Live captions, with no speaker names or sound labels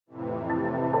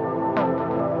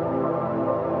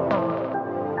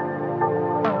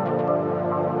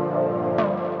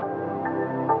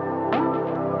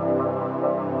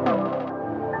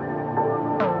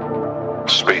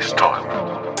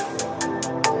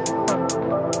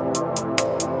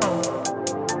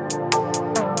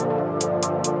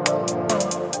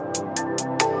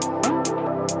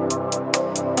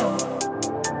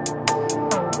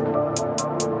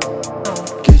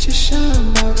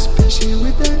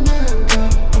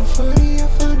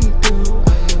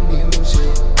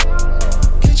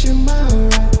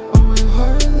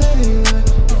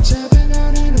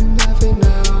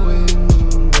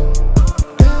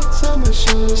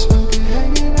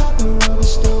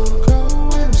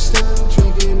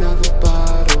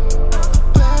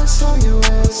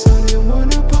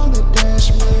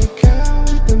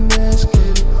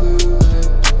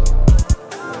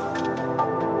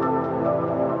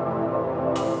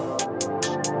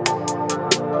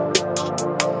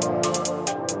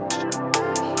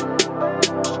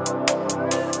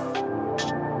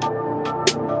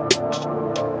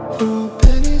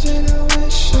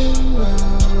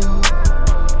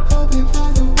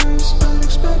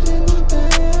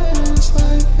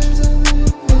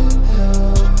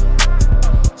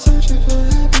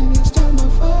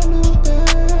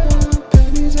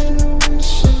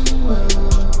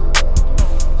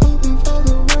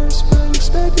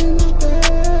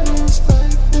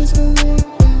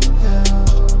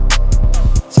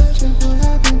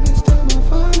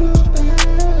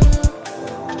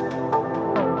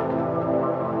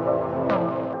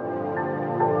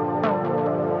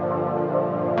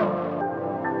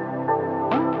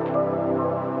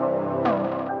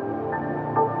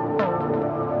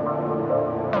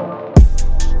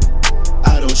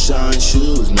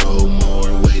shoes no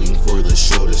more. Waiting for the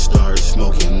show to start.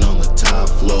 Smoking on the top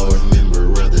floor.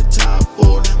 Member of the top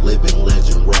four. Living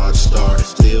legend, rock star.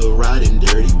 Still riding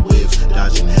dirty whips.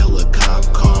 Dodging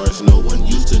helicopter cars. No one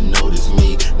used to notice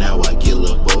me. Now I get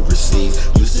up overseas.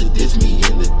 Used to diss me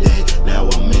in the day. Now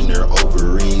I'm in their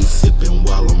ovaries. Sipping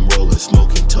while I'm rolling.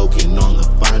 Smoking token on the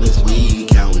finest weed.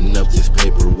 Counting up this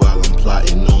paper while I'm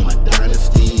plotting on my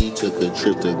dynasty. Took a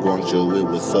trip to Guangzhou, it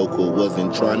was so cool,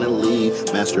 wasn't trying to leave.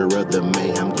 Master of the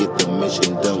mayhem, get the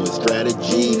mission done with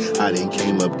strategy. I done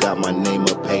came up, got my name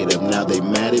up, paid up, now they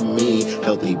mad at me.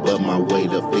 Healthy but my way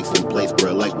to fixing place,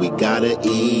 bro, like we gotta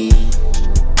eat.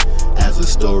 As the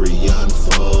story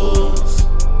unfolds,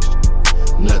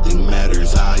 nothing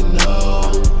matters, I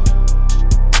know.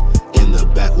 In the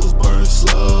back was burned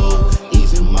slow.